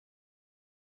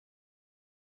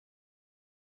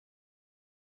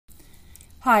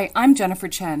Hi, I'm Jennifer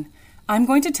Chen. I'm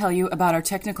going to tell you about our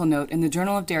technical note in the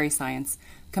Journal of Dairy Science,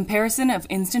 Comparison of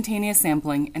Instantaneous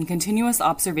Sampling and Continuous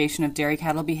Observation of Dairy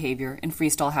Cattle Behavior in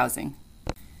Freestall Housing.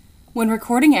 When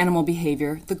recording animal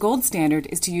behavior, the gold standard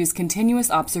is to use continuous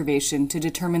observation to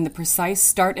determine the precise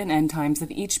start and end times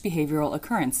of each behavioral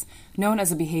occurrence, known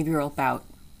as a behavioral bout.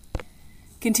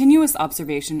 Continuous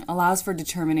observation allows for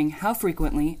determining how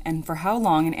frequently and for how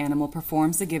long an animal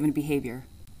performs a given behavior.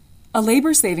 A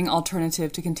labor-saving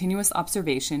alternative to continuous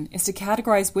observation is to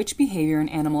categorize which behavior an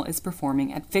animal is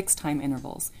performing at fixed time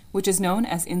intervals, which is known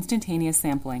as instantaneous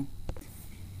sampling.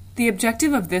 The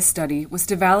objective of this study was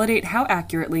to validate how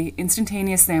accurately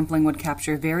instantaneous sampling would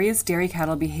capture various dairy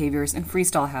cattle behaviors in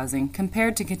freestall housing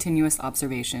compared to continuous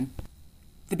observation.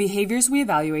 The behaviors we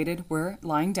evaluated were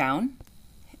lying down,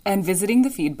 and visiting the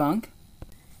feed bunk,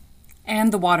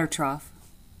 and the water trough.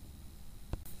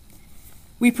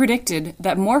 We predicted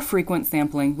that more frequent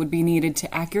sampling would be needed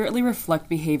to accurately reflect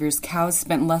behaviors cows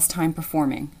spent less time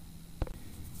performing,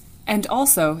 and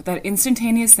also that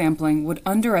instantaneous sampling would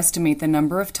underestimate the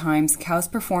number of times cows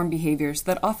perform behaviors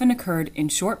that often occurred in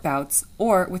short bouts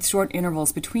or with short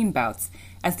intervals between bouts,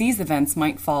 as these events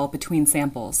might fall between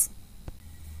samples.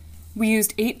 We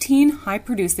used 18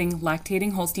 high-producing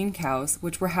lactating Holstein cows,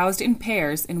 which were housed in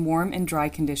pairs in warm and dry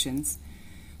conditions.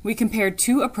 We compared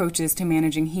two approaches to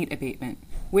managing heat abatement,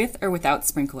 with or without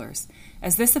sprinklers,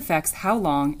 as this affects how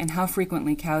long and how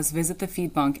frequently cows visit the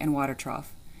feed bunk and water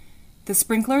trough. The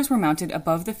sprinklers were mounted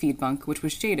above the feed bunk, which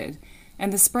was shaded,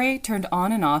 and the spray turned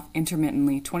on and off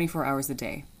intermittently 24 hours a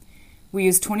day. We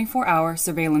used 24-hour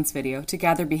surveillance video to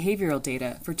gather behavioral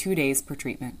data for 2 days per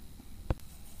treatment.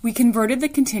 We converted the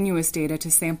continuous data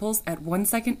to samples at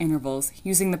 1-second intervals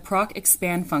using the proc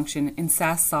expand function in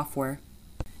SAS software.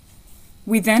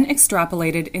 We then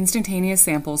extrapolated instantaneous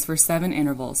samples for 7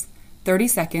 intervals, 30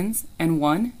 seconds and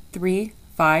 1, 3,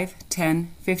 5,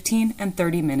 10, 15, and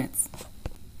 30 minutes.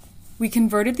 We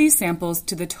converted these samples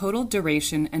to the total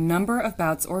duration and number of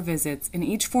bouts or visits in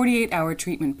each 48-hour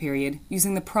treatment period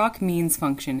using the proc means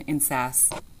function in SAS.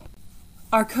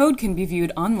 Our code can be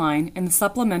viewed online in the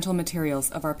supplemental materials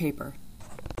of our paper.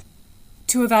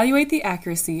 To evaluate the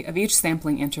accuracy of each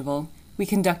sampling interval, we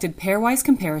conducted pairwise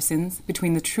comparisons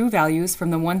between the true values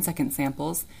from the 1-second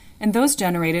samples and those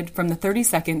generated from the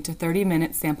 30-second to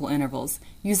 30-minute sample intervals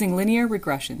using linear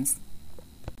regressions.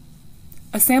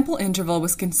 A sample interval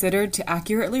was considered to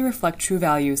accurately reflect true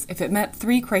values if it met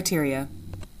 3 criteria.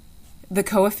 The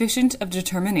coefficient of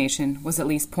determination was at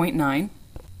least 0.9,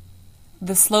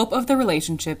 the slope of the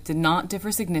relationship did not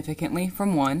differ significantly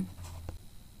from 1,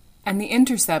 and the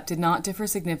intercept did not differ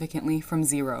significantly from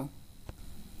 0.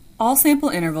 All sample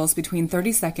intervals between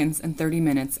 30 seconds and 30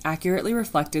 minutes accurately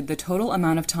reflected the total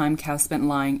amount of time cows spent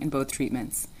lying in both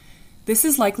treatments. This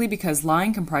is likely because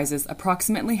lying comprises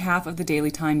approximately half of the daily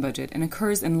time budget and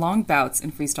occurs in long bouts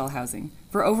in freestall housing,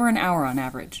 for over an hour on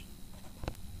average.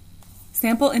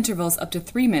 Sample intervals up to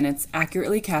 3 minutes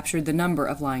accurately captured the number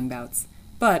of lying bouts,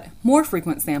 but more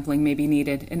frequent sampling may be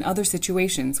needed in other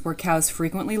situations where cows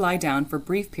frequently lie down for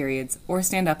brief periods or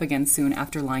stand up again soon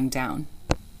after lying down.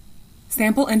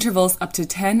 Sample intervals up to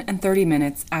 10 and 30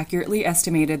 minutes accurately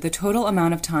estimated the total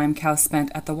amount of time cows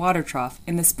spent at the water trough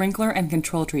in the sprinkler and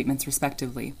control treatments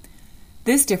respectively.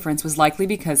 This difference was likely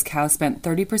because cows spent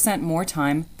 30% more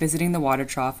time visiting the water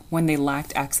trough when they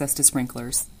lacked access to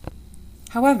sprinklers.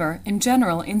 However, in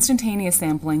general, instantaneous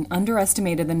sampling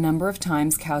underestimated the number of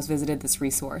times cows visited this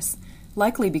resource,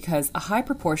 likely because a high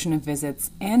proportion of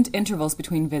visits and intervals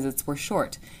between visits were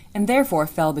short, and therefore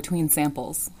fell between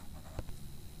samples.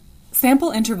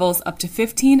 Sample intervals up to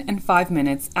 15 and 5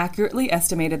 minutes accurately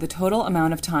estimated the total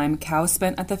amount of time cows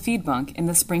spent at the feed bunk in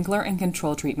the sprinkler and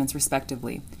control treatments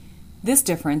respectively. This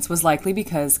difference was likely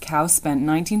because cows spent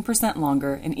 19%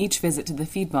 longer in each visit to the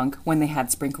feed bunk when they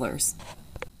had sprinklers.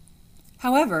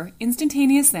 However,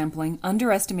 instantaneous sampling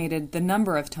underestimated the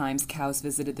number of times cows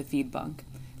visited the feed bunk,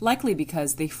 likely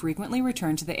because they frequently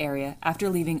returned to the area after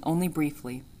leaving only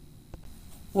briefly.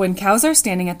 When cows are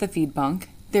standing at the feed bunk,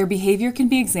 their behavior can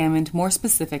be examined more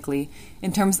specifically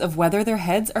in terms of whether their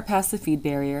heads are past the feed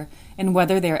barrier and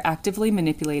whether they are actively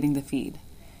manipulating the feed.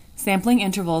 Sampling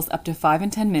intervals up to 5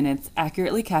 and 10 minutes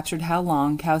accurately captured how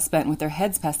long cows spent with their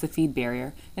heads past the feed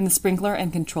barrier in the sprinkler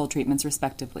and control treatments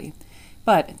respectively.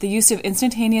 But the use of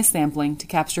instantaneous sampling to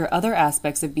capture other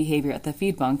aspects of behavior at the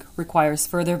feed bunk requires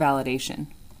further validation.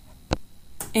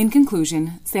 In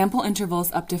conclusion, sample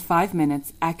intervals up to 5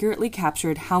 minutes accurately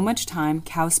captured how much time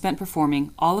cows spent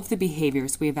performing all of the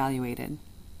behaviors we evaluated.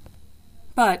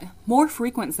 But more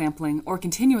frequent sampling or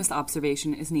continuous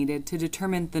observation is needed to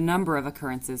determine the number of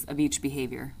occurrences of each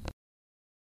behavior.